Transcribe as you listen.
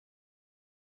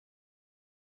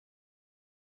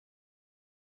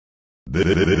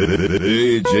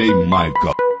DJ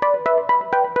Maica.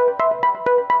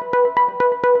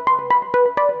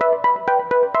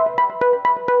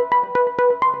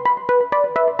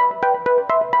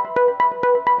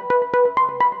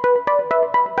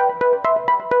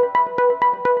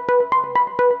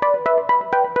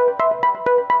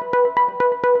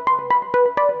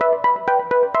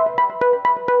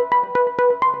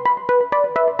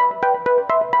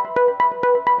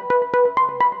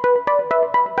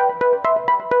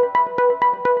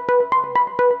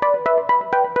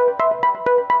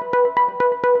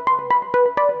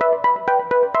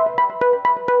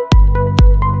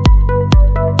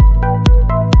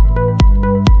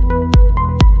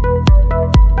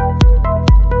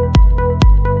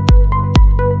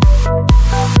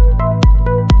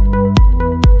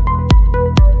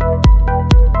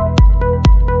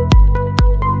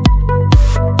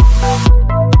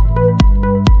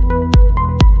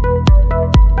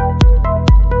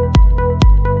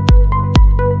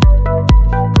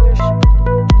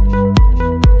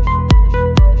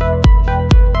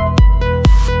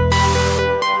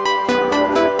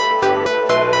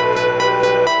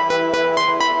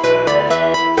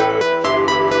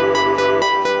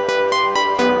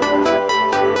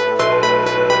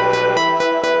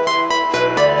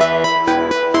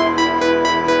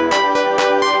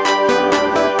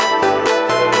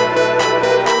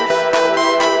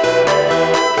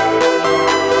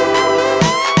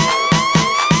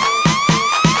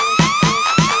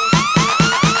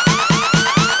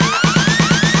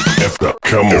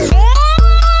 Come on.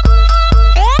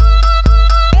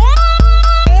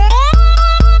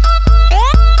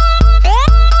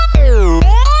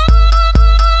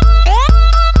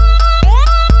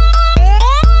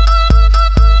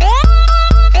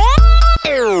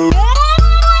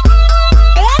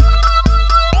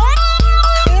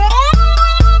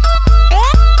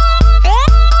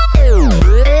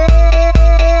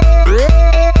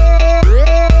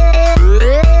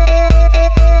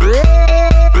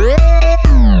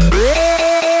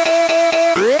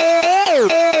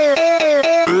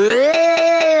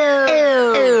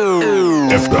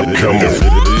 Come on.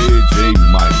 DJ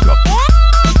Maica.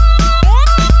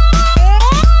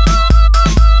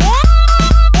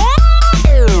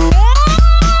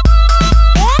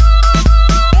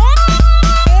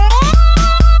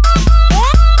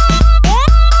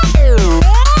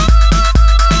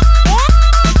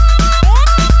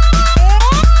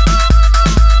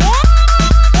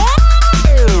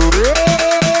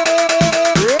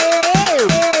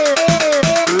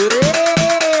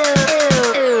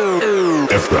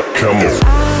 Come on.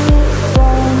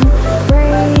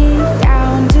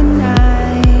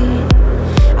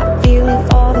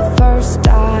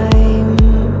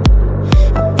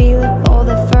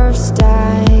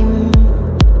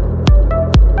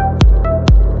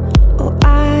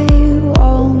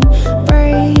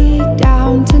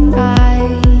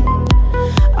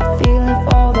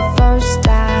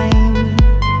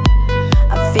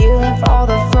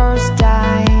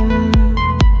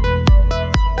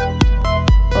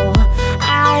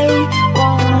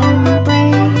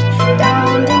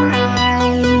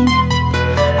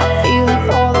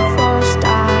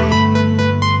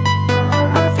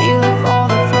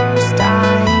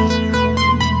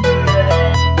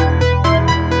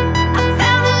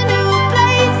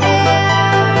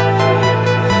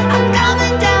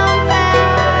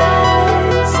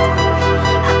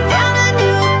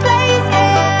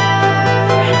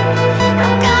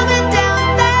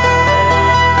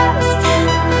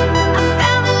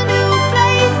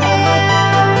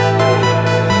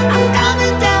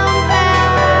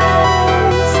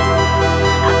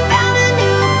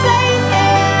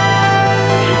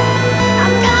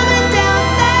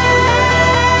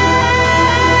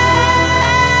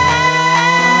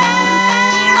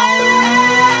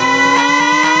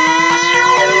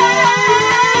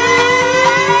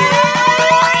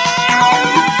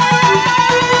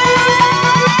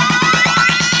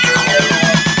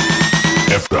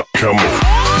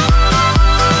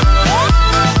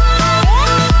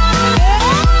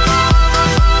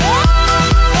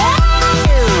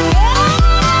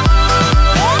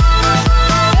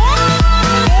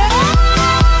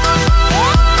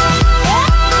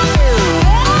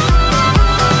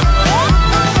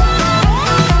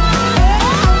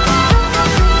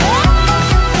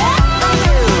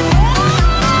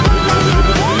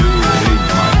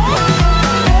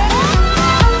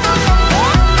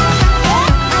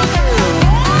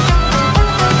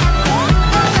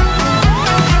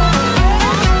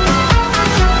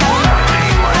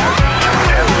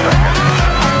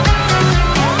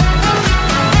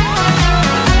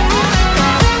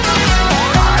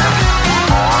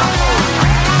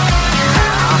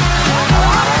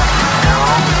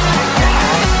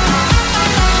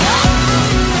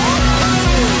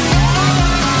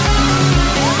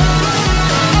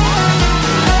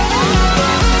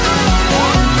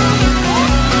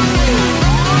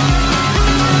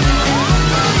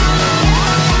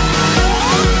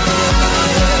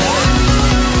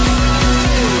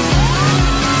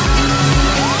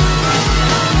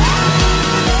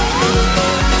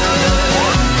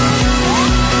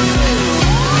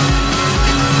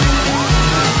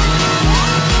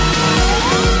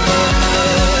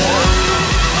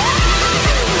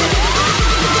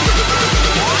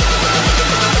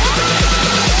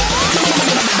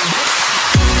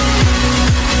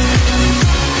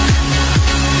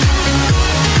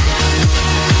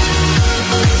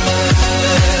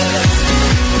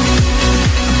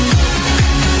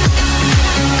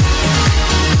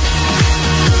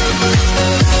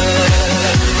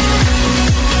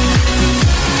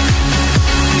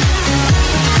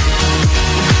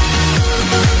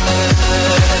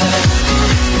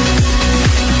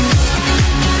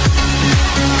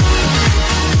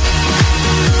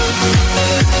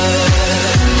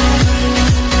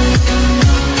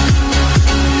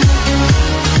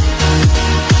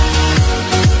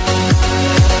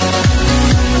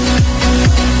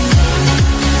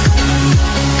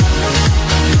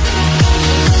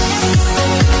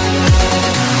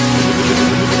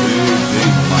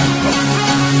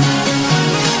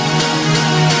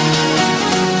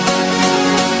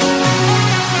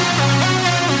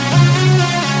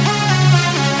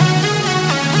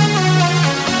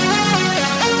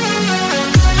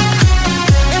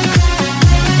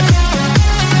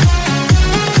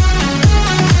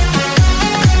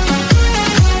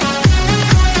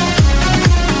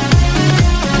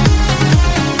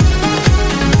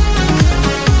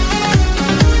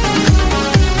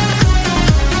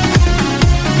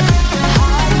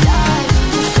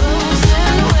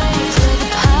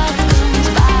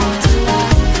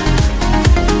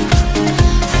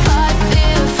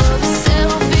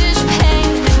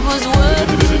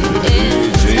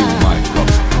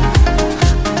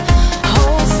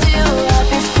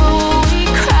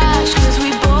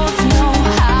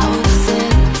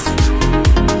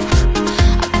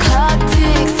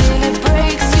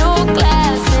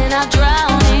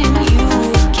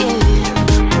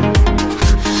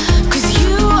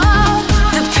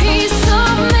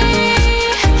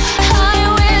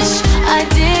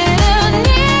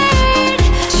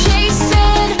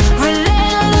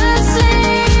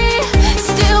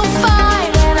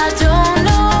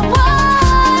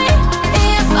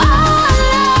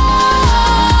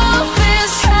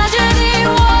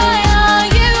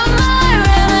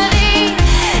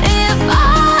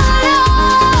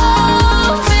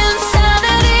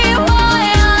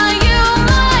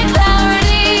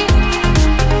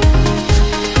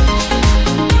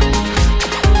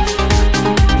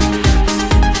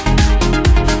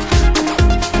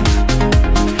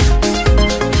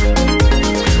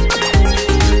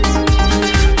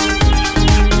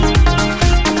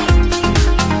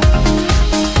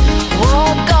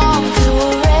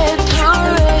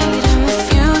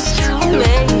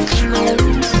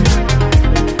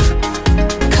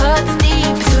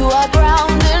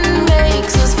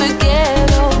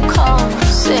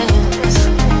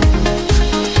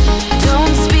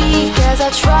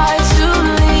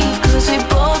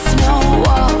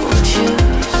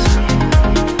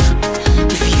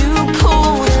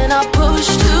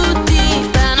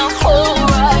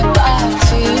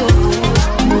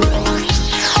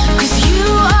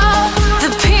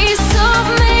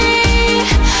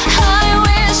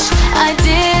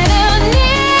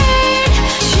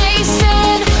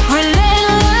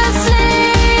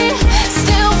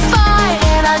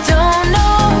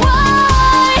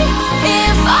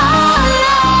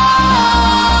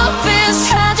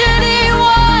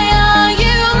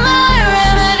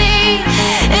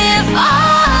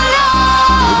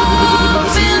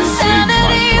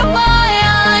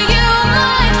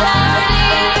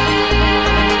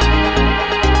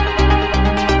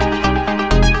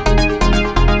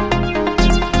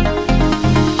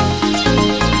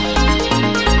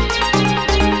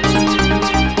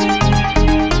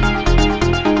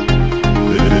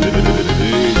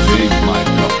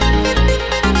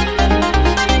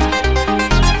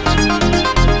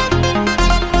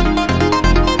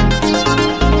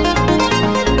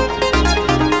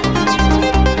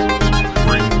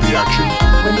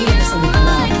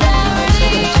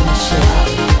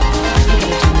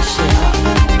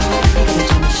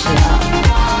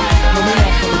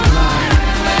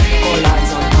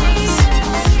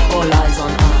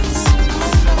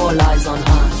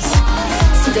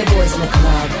 the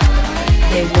club,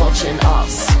 they watching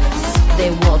us. They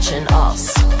watching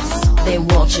us. They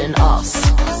watching us.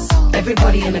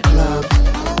 Everybody in the club,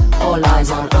 all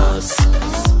eyes on us.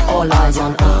 All eyes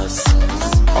on us.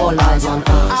 All eyes on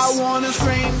us. I wanna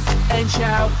scream and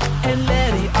shout and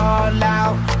let it all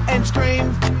out. And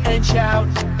scream and shout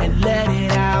and let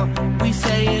it out. We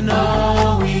saying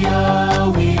oh, we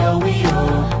oh, we oh, we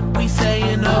oh. We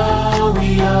saying oh,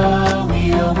 we oh,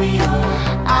 we oh, we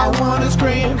oh. I wanna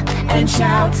scream and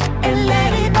shout and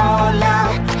let it all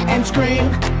out. And scream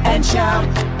and shout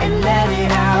and let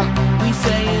it out. We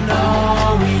saying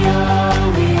oh, we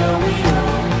oh, we oh, we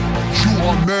oh. You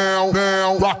are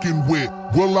now rocking with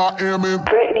will.i.am in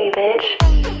Britney, bitch.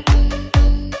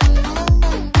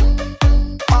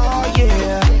 Oh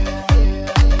yeah.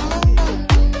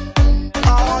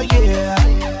 Oh yeah.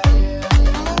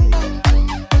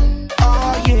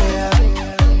 Oh yeah.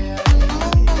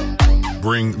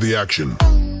 Bring the action.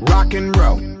 Rock and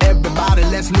roll, everybody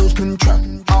let's lose control.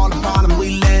 All the bottom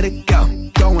we let it go.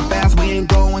 Going fast, we ain't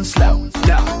going slow.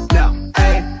 No, no,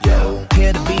 hey, yo.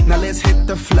 Hear the beat, now let's hit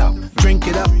the flow. Drink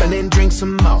it up and then drink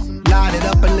some more. Light it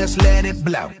up and let's let it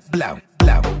blow, blow,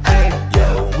 blow. Hey,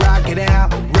 yo. Rock it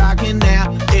out, rockin' out.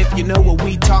 If you know what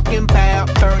we talking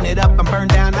about, burn it up and burn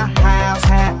down the house,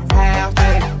 house.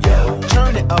 Hey, yo.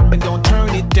 Turn it up and don't turn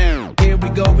it down. Here we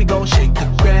go shake the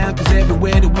ground. Cause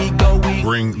everywhere that we go, we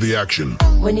bring the action.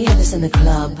 When you hear this in the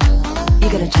club, you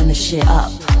gotta turn the shit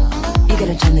up. You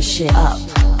gotta turn the shit up.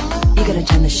 You gotta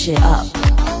turn the shit up.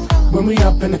 When we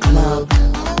up in the club,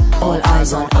 all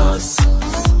eyes on us.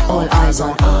 All eyes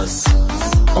on us.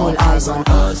 All eyes on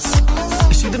us.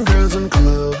 You see them girls in the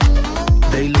club,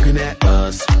 they looking at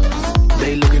us.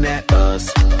 They looking at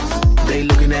us. They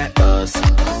looking at us.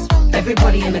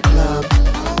 Everybody in the club,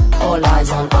 all eyes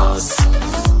on us.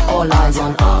 All eyes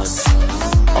on us.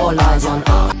 All eyes on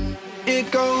us. It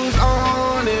goes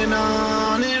on and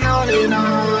on and on and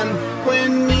on.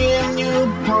 When me and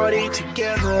you party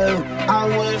together, I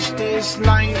wish this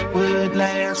night would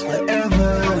last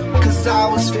forever. Cause I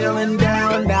was feeling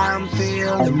down, now I'm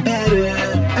feeling better.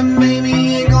 And maybe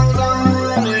it goes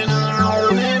on and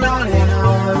on and on and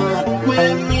on.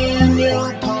 When me and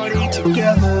you party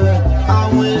together,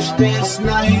 I wish this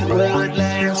night would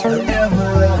last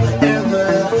forever,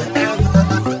 ever, ever.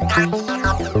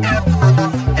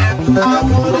 I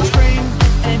wanna scream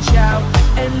and shout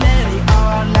and let it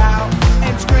all out.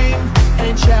 And scream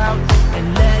and shout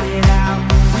and let it out.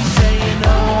 We saying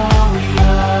oh, we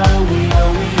oh, we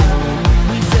oh, we oh.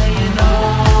 We saying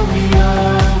oh, we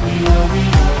oh, we oh, we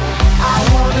oh. I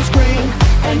wanna scream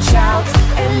and shout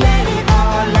and let it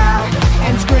all out.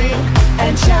 And scream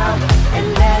and shout and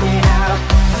let it out.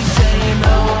 We saying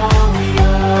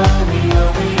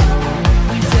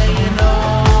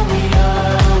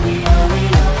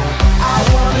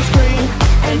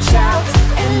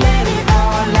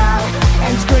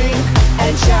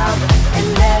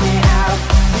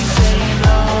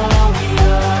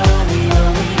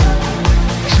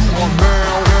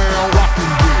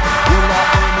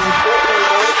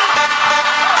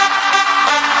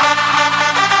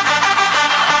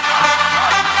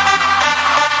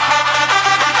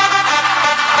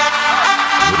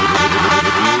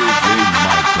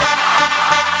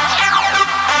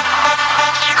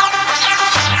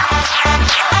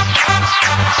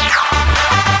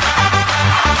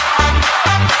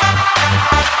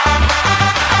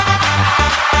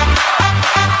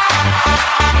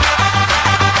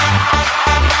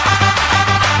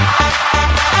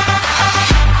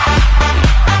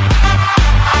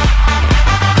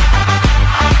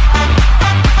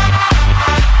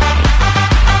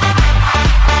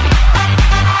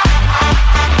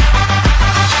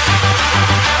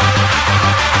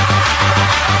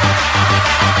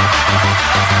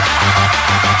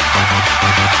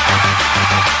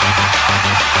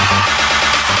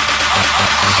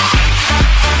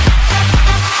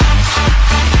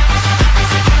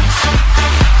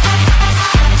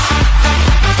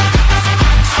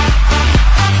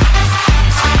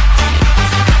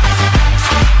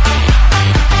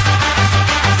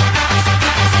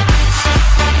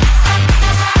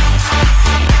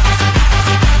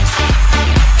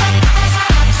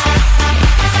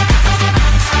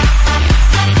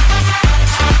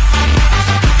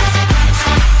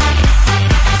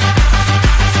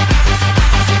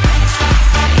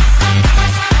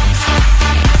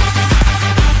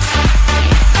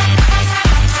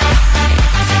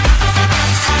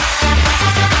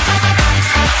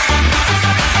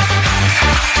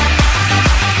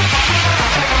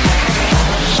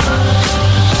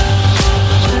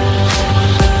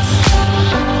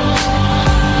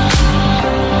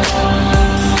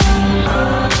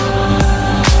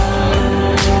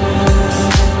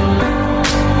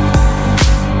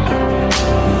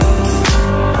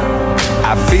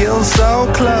feel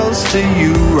so close to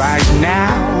you right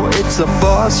now. It's a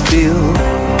force field.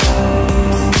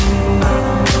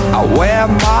 I wear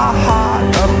my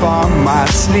heart up on my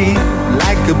sleeve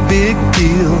like a big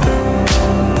deal.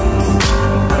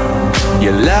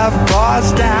 Your love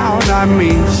pours down on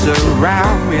me,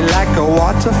 surround me like a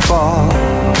waterfall.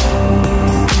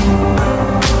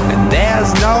 And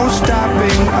there's no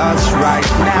stopping us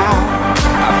right now.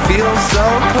 I feel so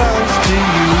close to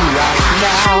you right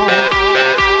now.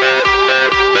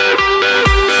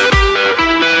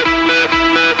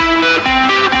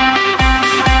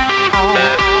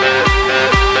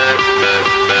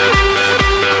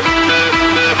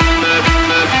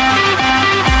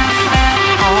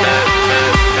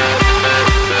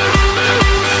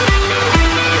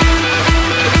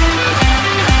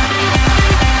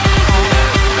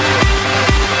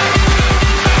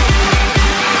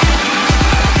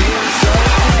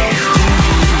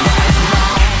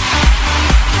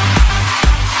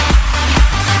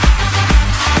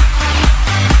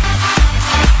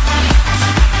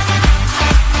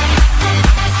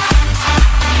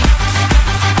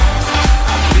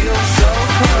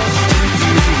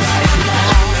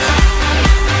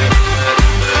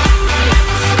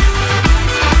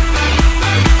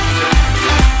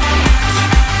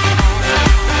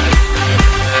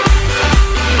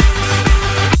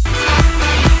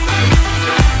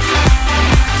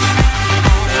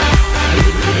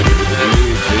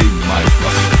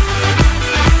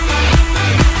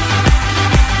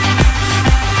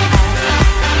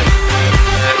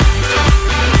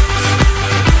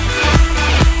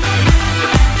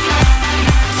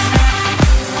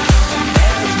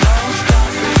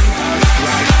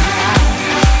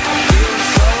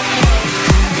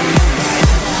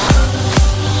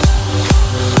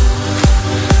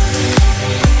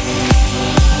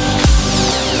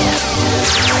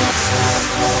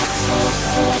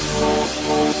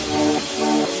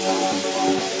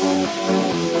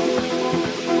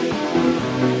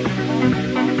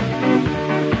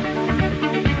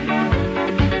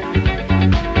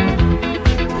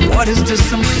 What is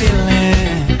this I'm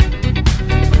feeling?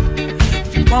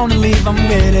 If you wanna leave, I'm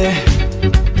ready.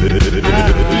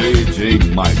 DJ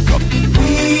Maica.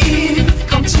 We've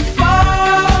come too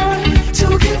far to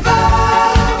give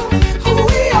up who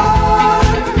we are.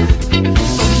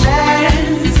 So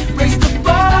let's raise the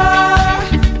bar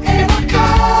and our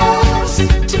cups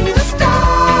to the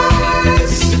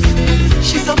stars.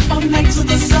 She's up all night to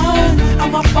the sun,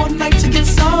 I'm up all night to get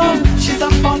some. She's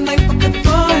up all night for good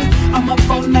fun, I'm up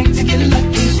all night to get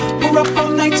lucky. We're up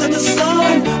all night to the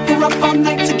sun, we're up all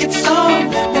night to get some.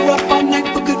 We're up all night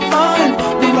for good fun,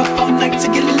 we're up all night to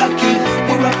get lucky.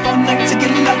 We're up all night to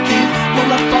get lucky.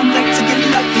 We're up all night to get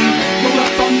lucky. We're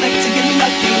up all night to get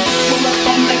lucky. We're up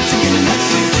all night to get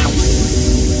lucky.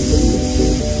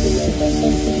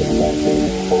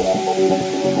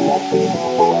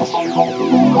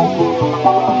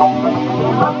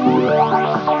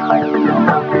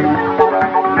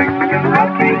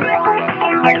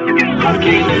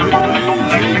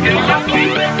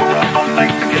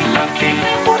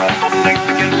 Lucky.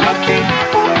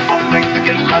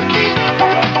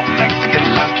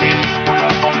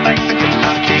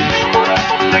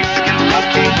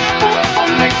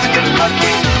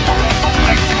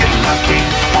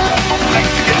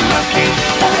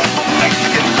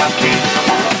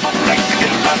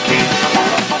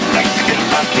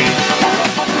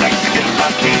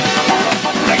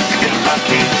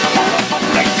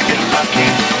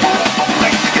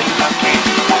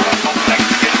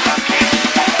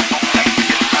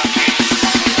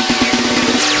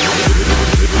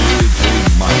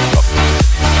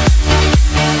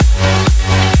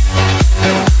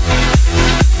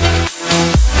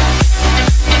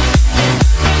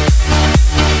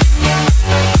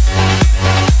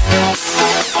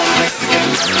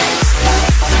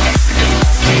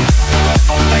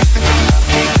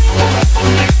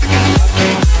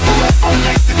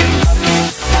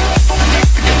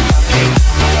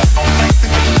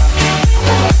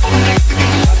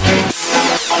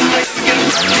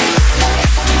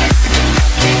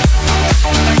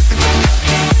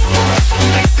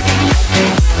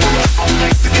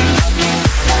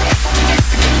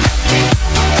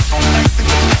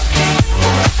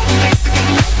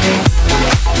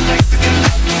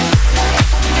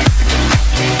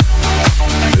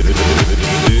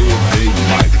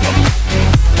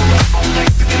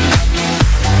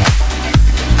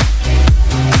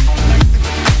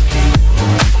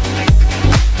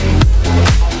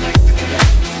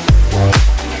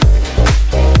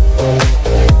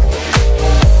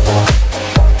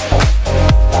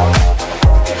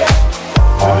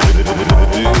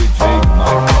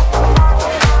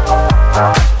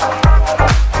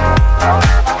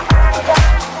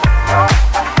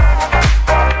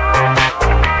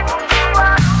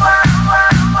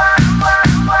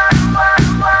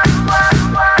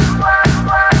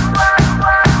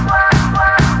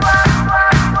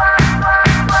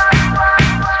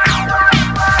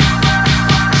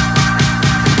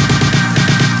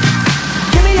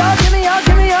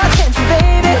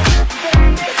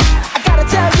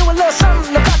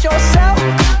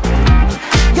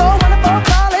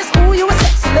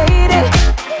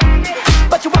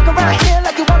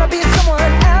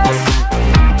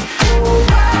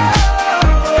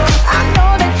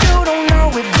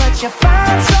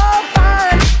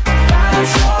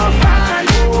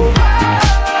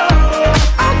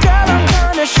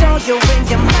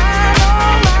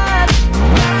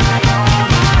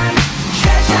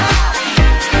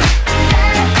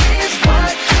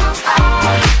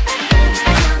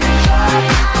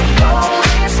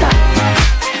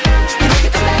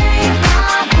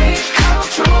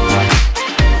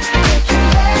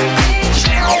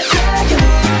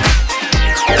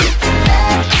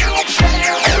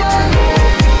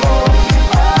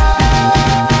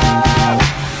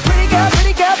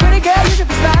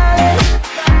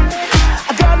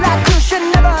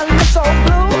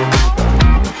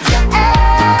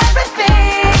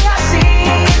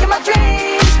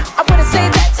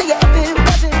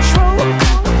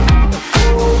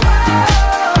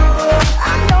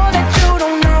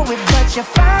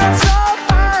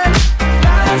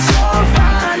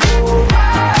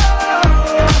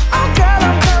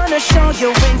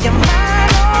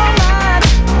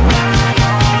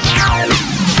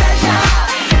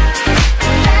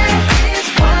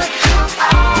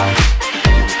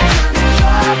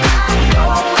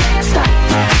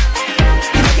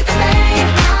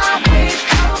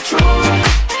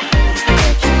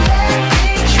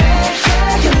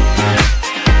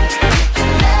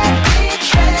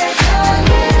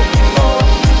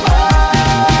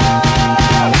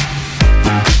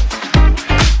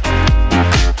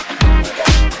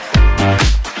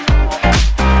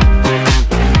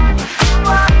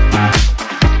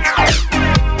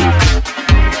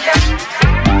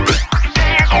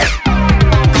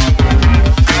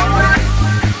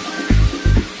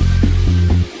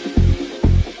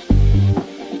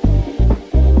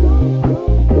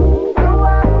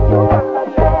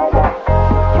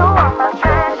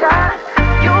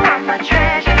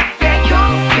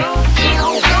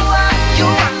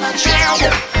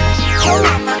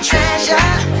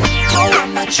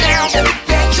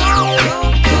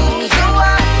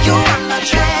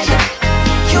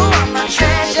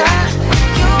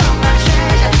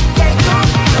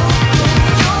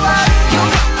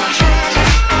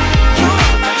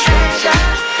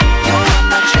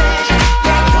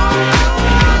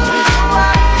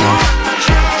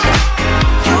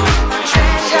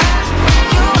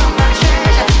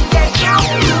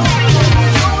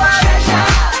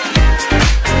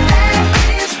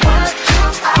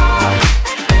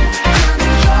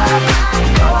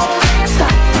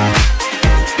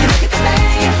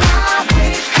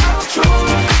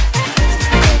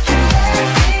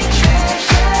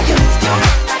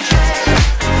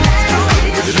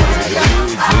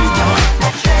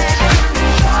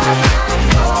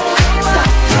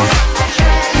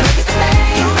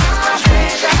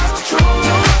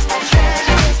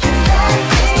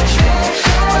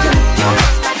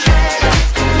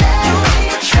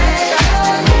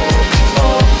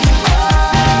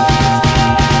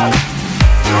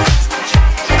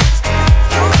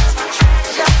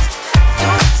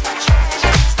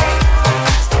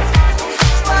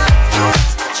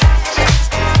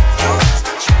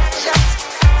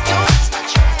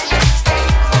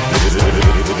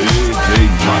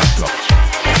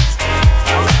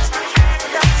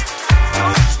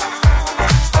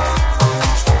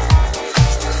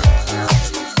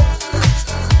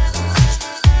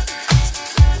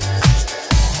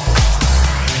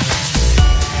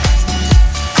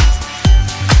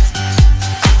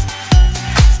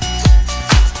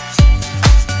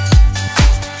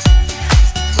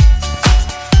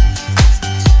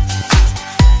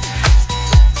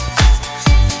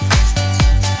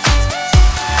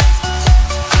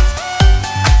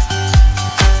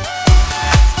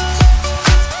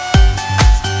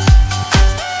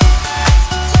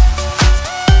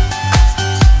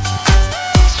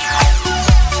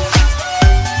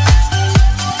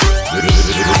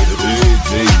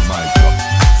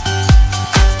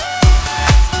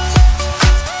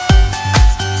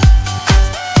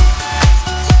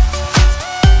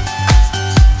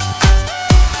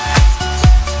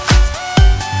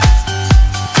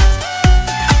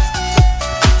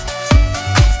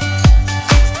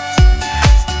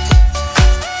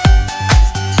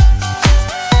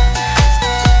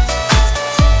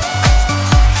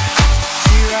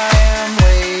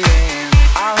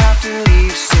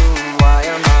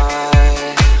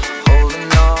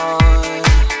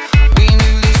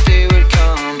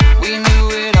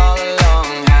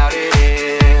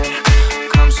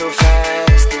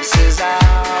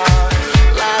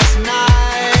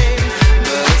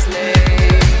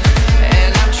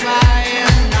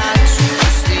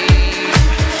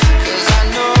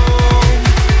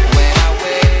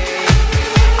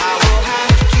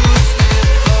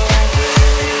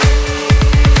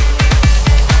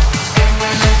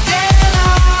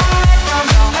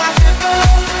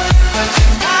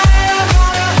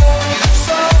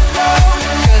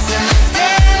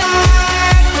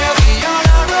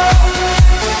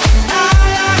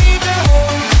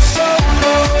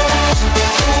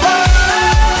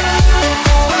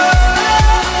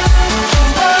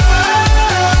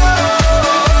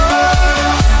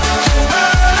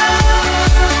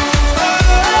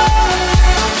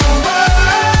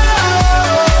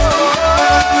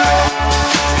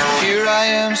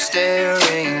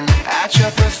 staring at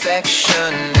your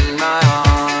perfection in my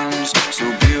arms. So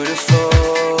beautiful.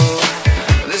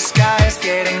 The sky is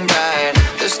getting bright,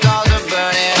 the stars are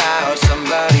burning out.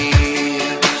 Somebody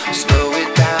slow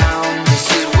it down.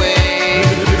 This is way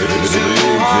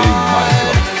too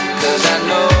hard. 'Cause I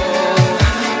know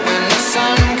when the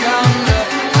sun comes up,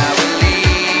 I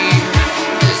believe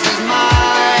this is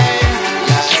my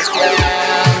last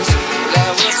glance.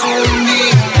 That will soon be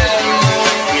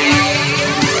memory.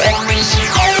 Let me see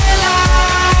all the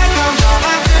light comes on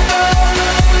after dark.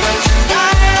 But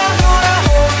tonight I'm gonna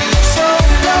hold you so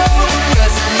close.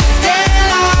 'Cause in the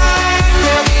daylight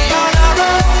we'll be on our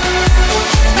own.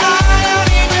 Tonight I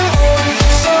need to hold you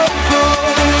so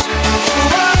close.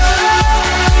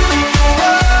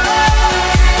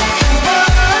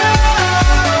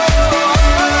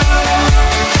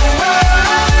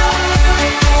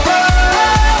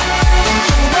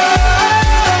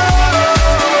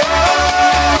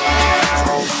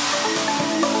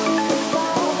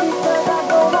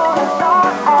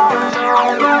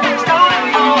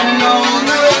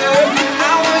 I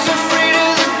was afraid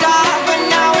of the dark, but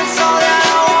now it's all that I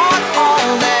want, all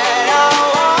that I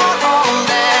want, all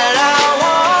that I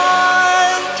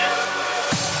want.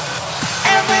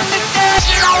 And when the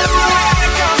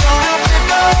daylight comes on after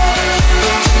dark,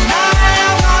 tonight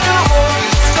I'm gonna hold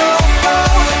you so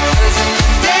close. 'Cause in the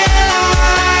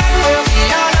daylight we'll be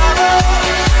on our own.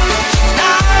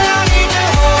 Tonight I need to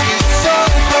hold you so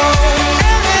close.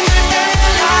 And when the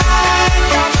daylight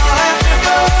comes on after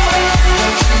dark,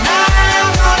 tonight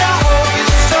I'm gonna hold you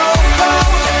so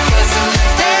close. 'Cause in the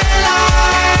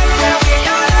daylight we'll be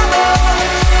on our own.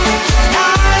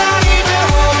 Tonight I need to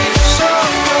hold you so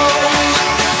close.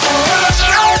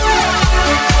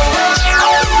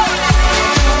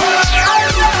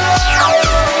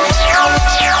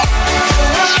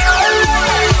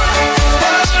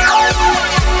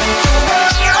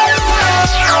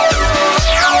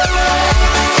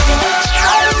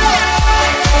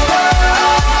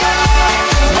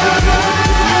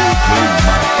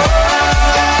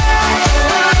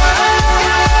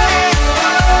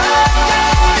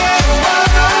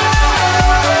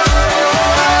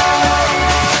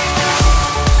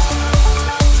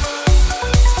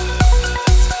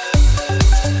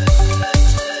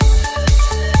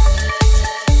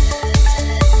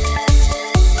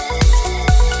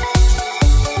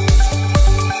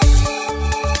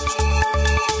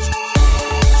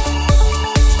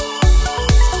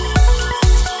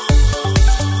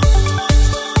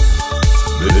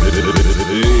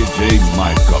 DJ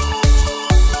Maica.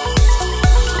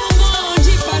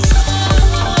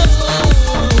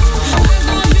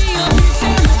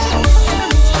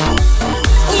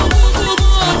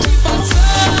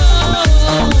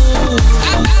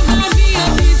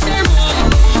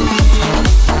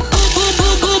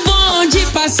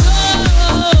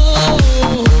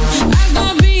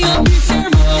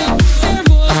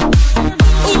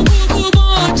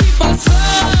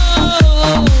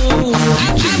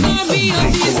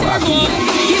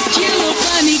 Estilo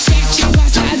paniquete,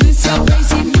 gosta do seu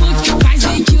Facebook. Faz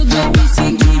vídeo do me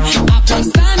seguir,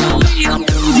 aposta no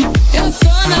YouTube. Eu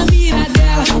tô na mira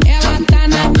dela, ela tá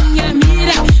na minha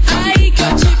mira. Aí que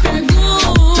eu te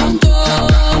pergunto,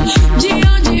 de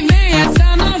onde vem essa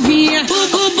novinha? O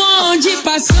bonde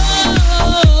passou,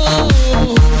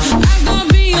 as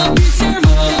novinhas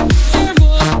observou,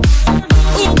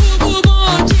 o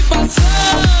bonde passou,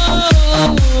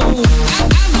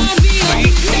 as novinhas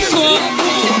observou.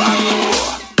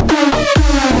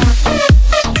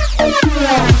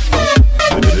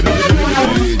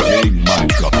 DJ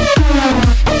Maica.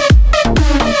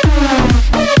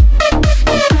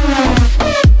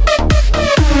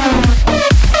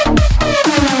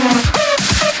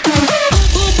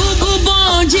 O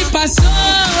bonde passou,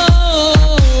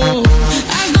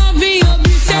 as novinhas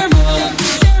observou,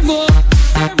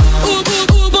 o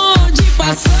bonde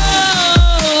passou,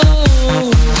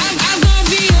 as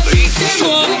novinhas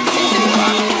observou,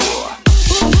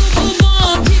 o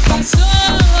bonde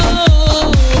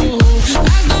passou,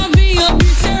 as novinhas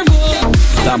observou.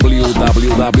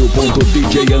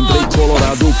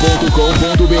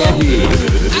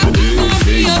 www.djandreicolorado.com.br DJ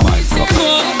Maica.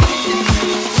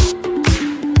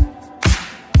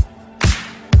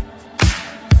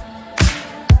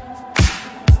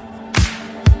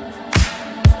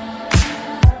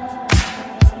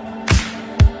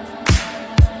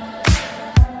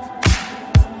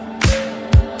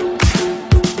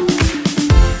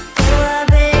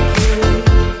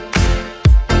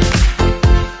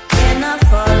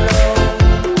 Follow.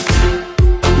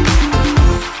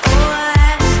 Oh, I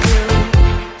ask you.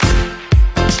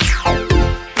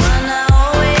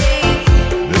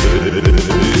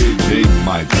 DJ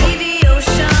Maica. The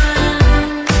ocean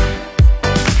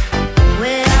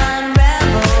where I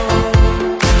unravel.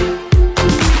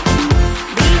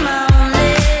 Be my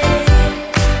only,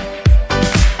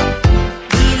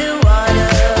 be the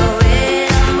water where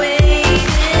I'm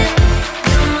waiting.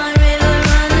 You're my river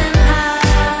running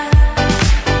high,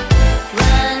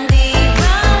 run deep,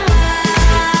 run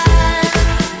wide.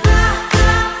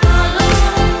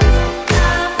 I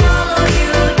follow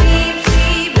you deep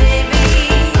sea, baby.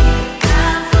 I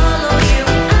follow you,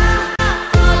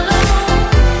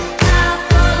 I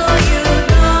follow you,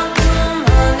 don't come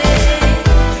honey.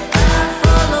 I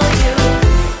follow you,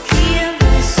 clear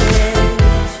message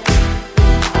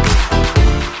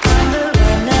on the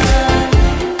runner.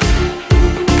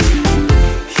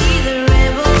 Hear the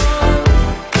rebel,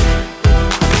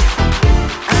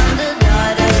 I'm the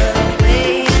daughter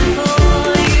waiting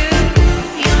for you.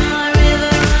 You're my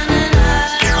river running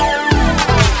high,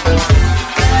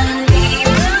 run deep,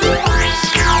 run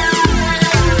wide.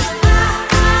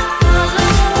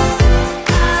 I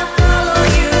follow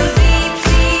you deep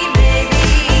sea, baby.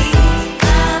 I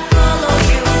follow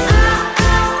you, I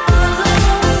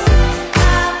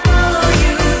follow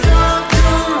you, don't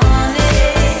come honey.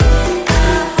 I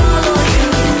follow you.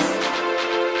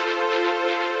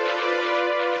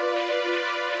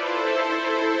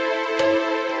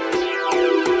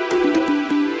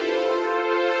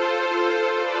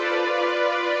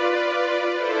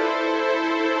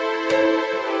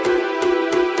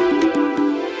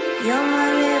 You're my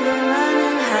river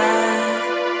running high,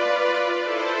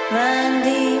 run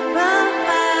deep, run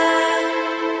wide.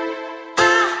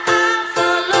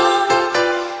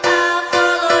 I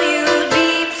follow you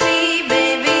deep sea,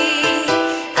 baby.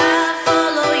 I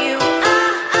follow you,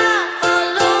 I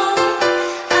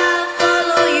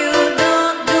follow you,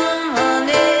 don't come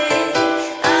honey.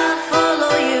 I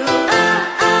follow you,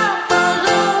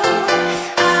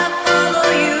 I follow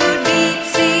you deep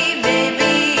sea,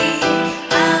 baby.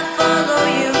 I follow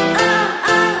you, I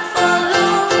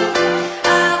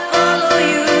follow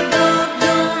you, don't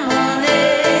come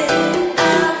honey. I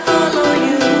follow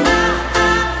you,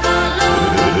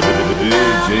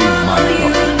 DJ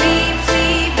Maica. deep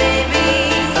sea, baby.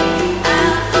 I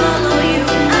follow you,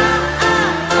 I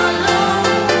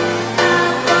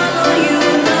follow you,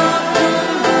 don't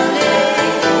come honey.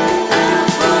 I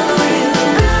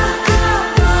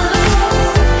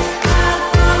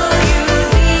follow you,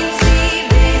 deep sea,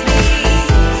 baby.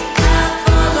 I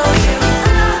follow you,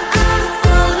 don't come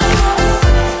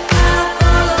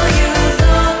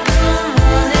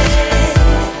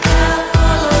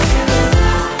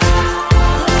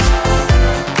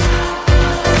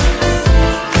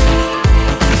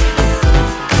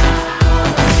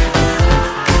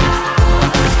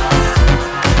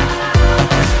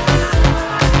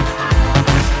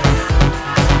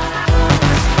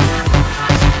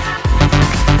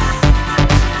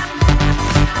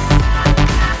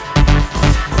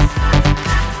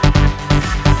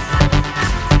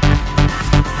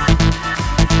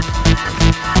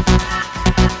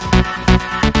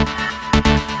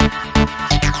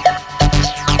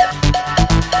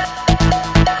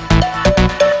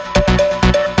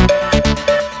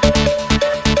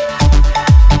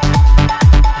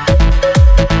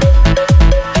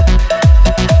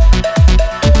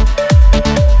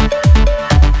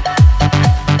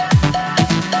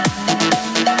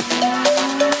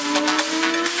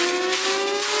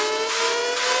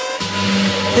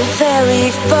The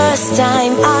very first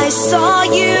time I saw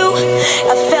you,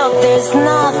 I felt there's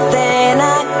nothing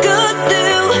I could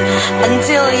do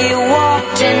until you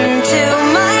walked into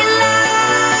my life.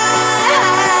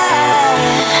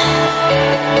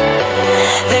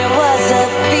 There was a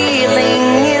feeling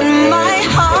in my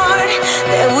heart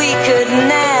that we could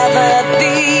never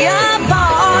be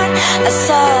apart. I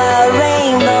saw a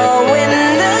rainbow in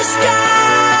the sky,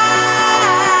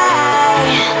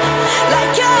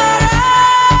 like your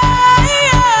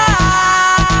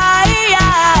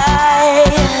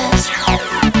eyes,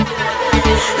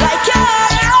 like your eyes.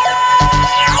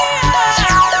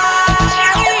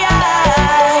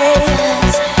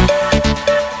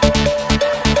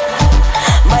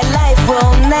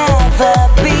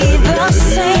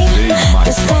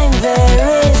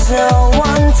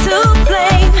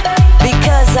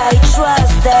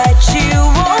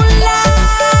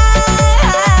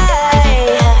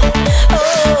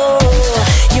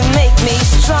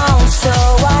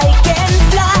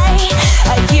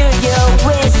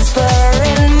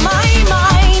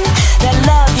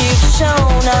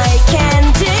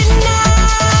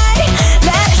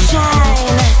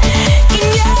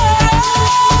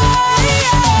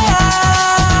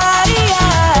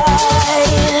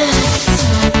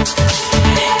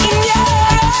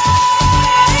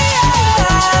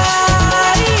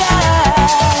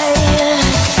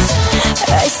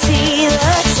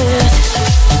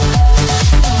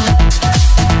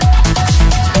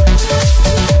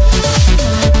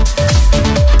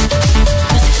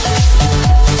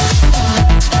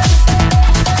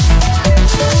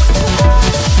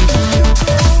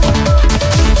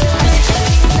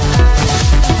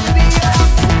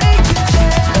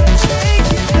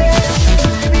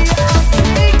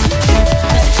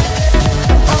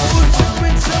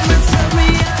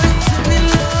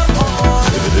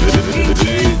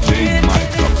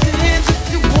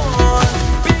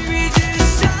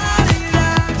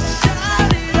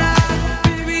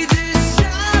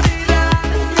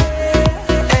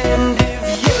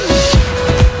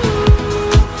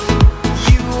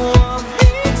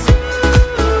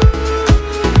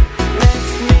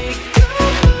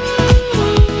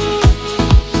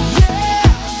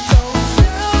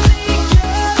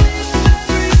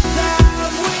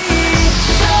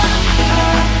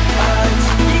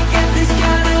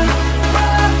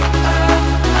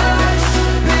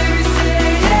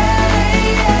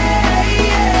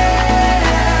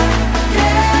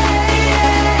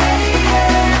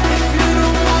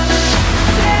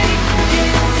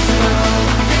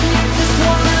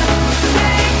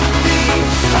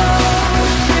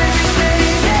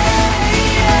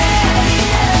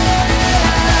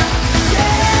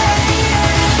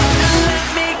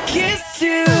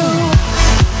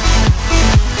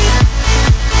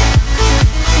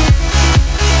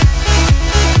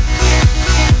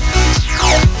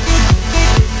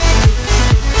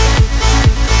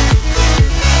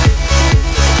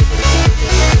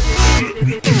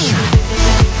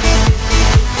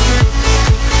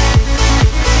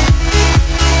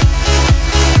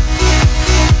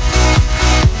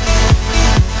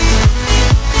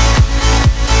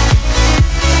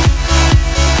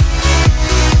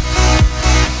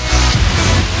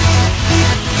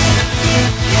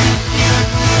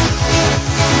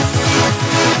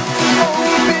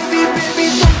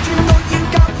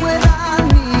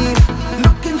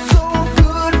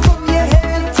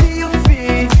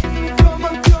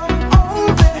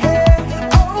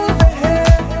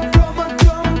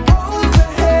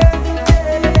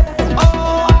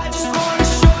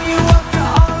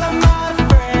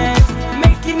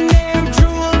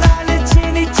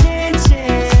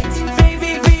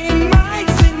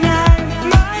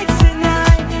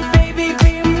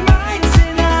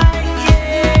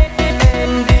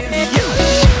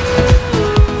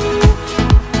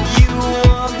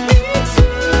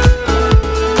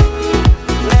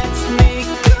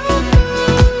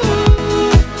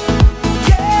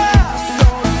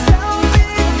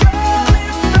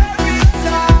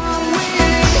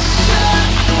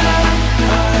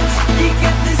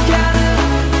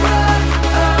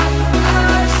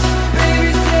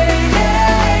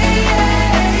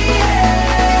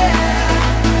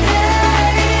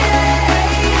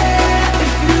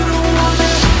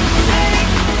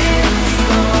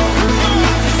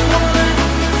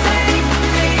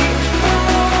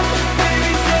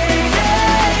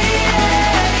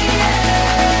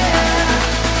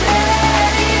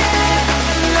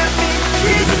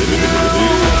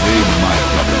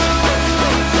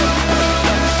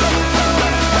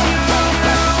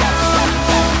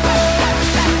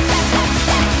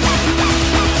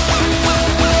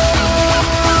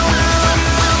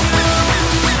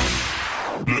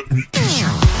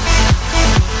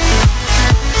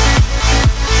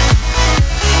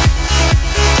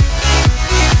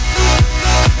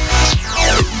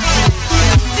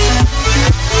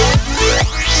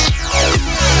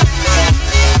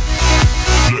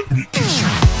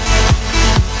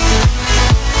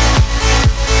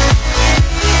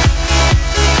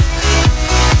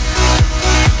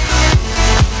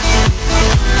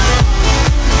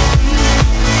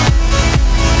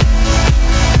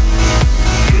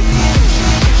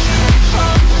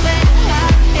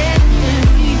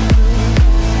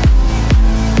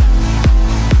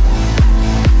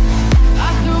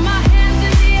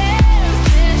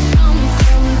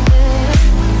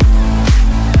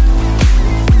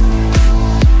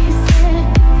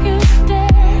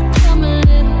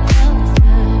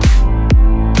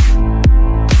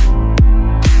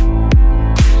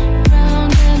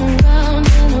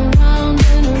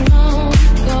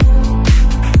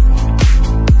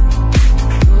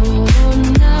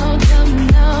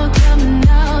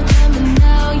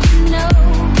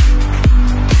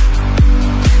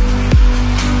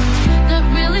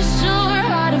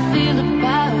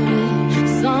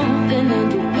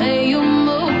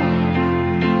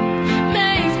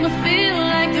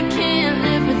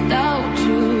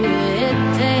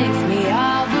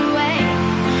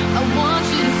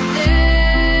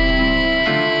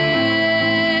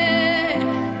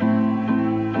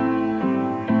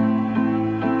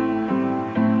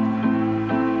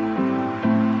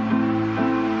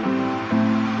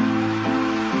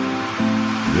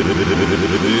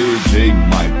 DJ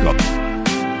Maica.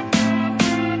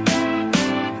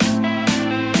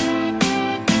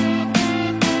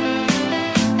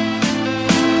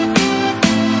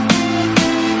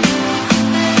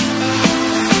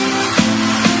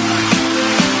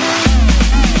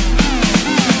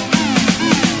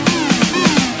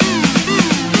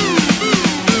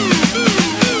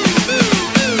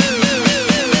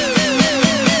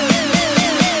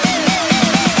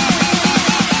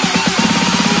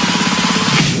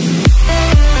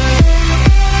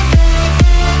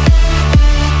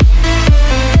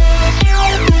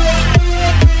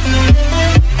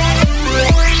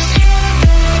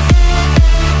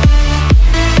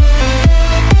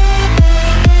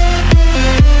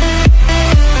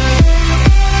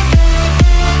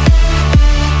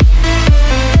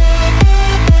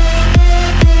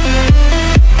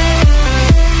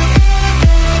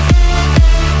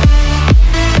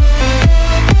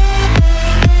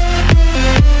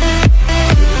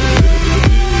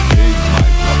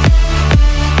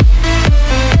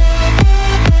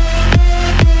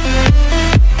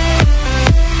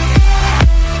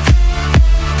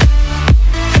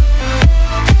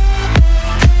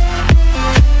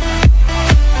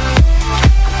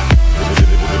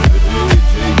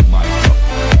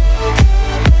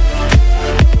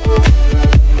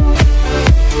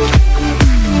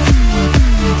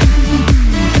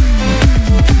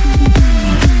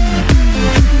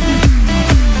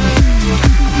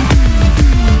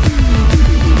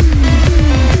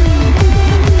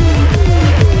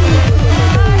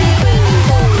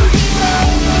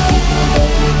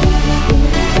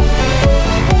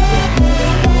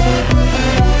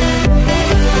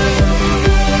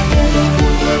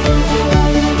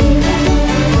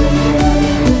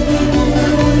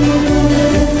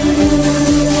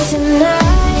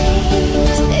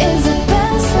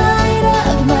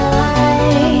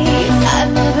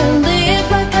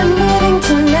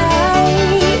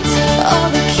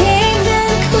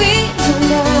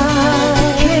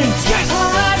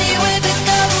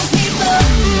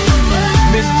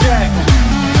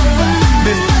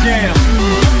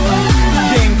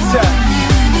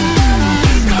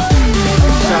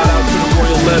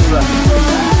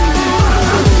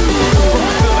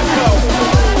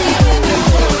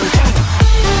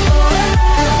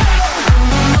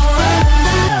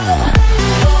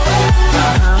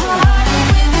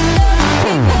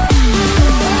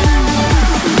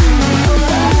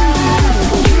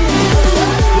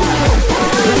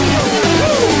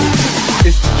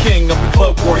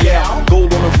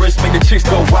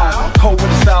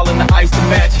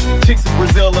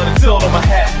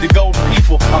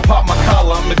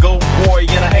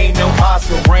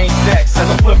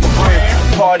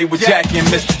 With Jackie and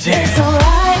Mr. Jam. It's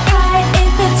alright,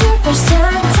 if it's your first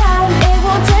time, it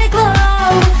won't take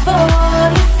long before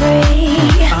you're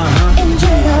free.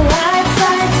 Enjoy the light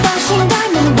sides, flashing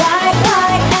diamond white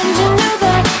light, and you know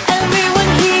that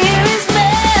everyone here is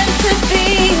meant to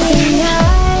be.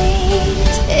 Tonight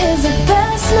is the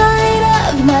best night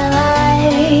of my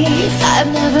life. I've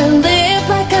never lived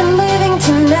like I'm living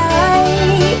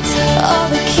tonight. All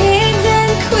the kings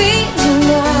and queens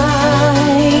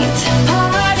unite.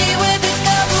 Party with a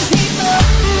couple people.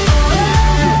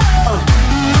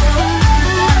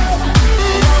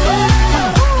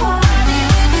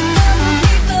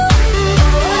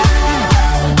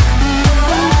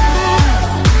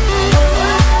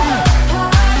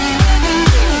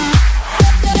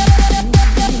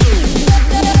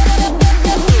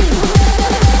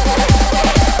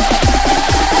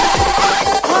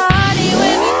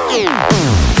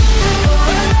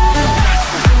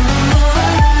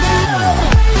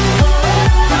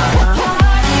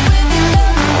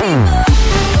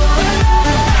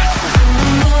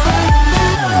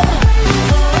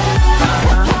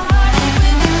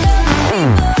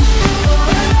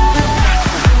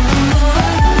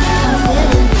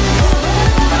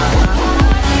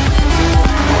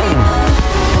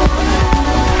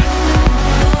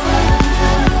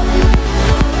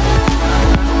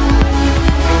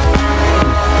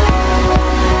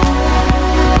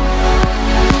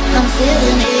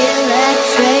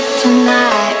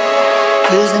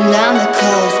 Cruising down the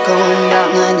coast, going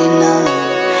about 99.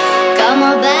 Got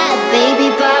my bad baby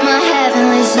by my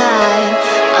heavenly side.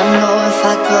 I know if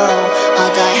I go,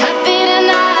 I'll die happy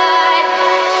tonight.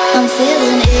 I'm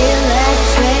feeling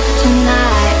electric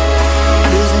tonight.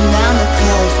 Cruising down the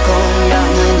coast, going about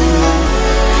 99.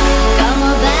 Got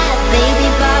my bad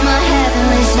baby by my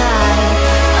heavenly side.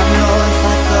 I know if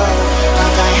I go,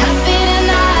 I'll die happy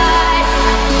tonight.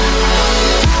 Feel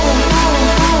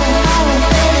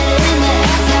it in the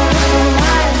air, tell us to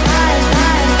rise, rise,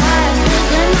 rise, rise.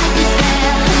 Listen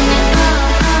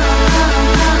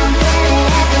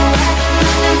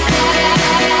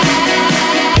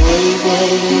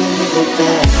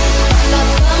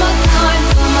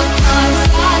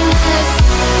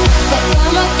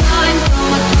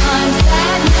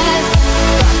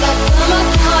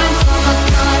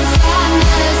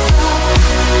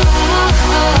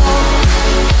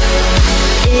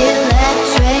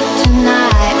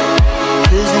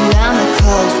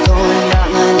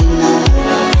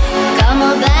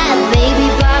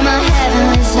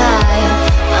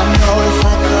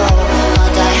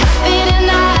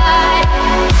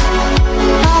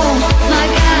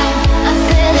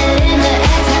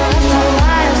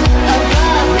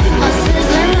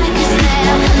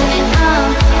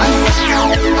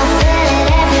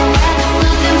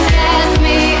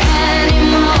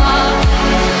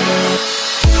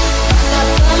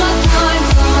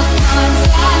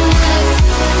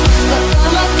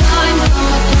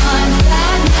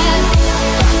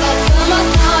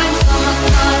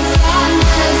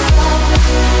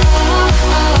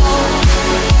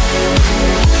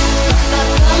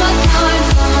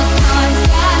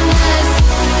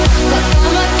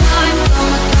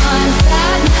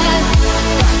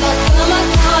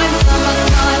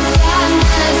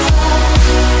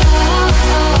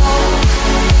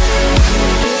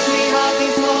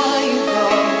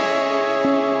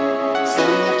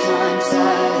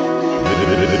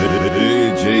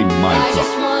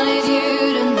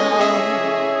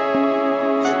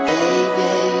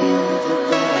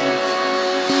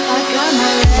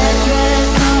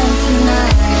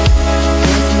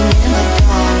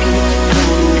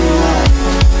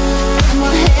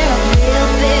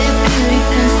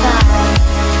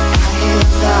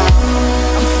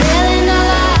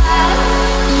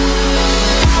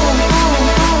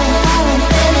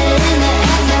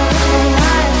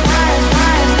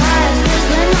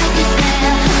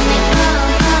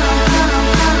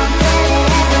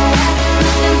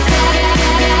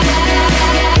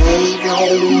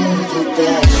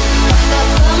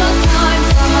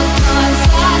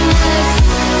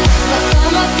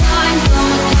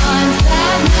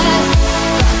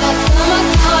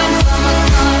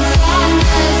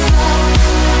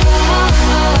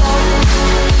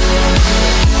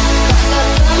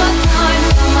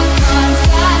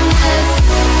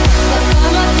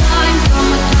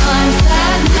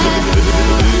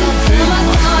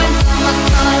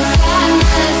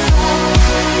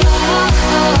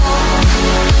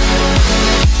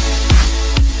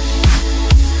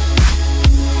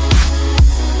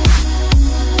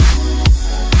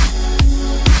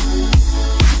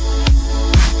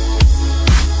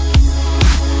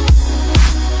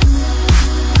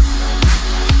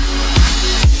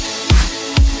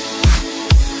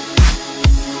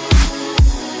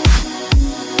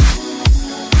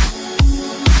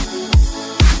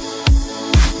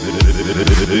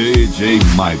DJ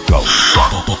Michael.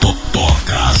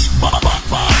 Toca as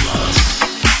balas.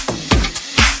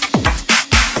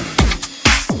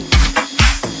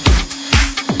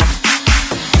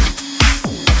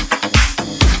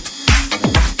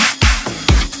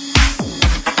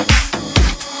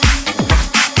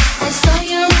 I saw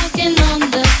you rocking on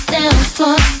the dance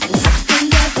floor,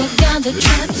 and I forgot the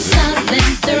traps I've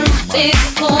been through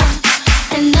before.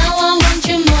 And now I want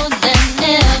you more than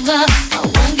ever. I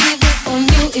won't give up on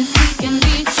you if we can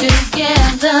be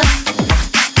together.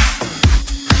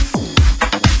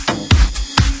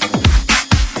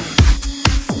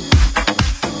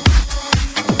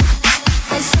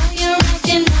 I saw you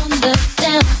rocking on the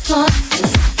dance floor,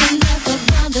 and I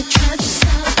forgot the traps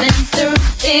I've been through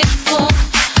before.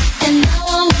 And now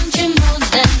I want you more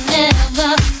than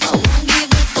ever. I won't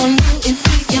give up on you if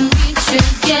we can be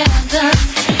together.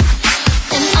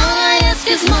 And all I ask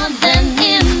is more than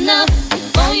enough.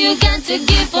 All you got to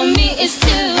give for me is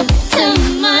too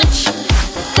much.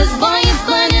 'Cause boy, you're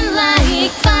burning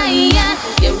like fire.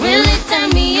 You really turn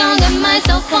me on, got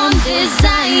myself on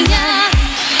desire.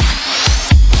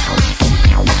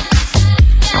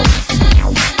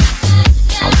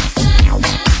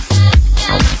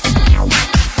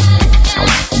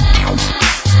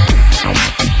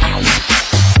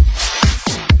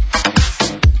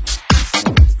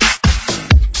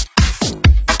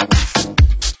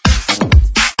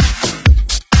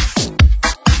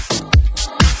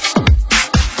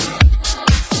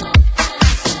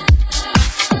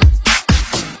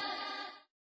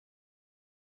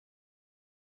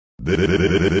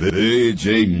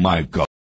 DJ Michael.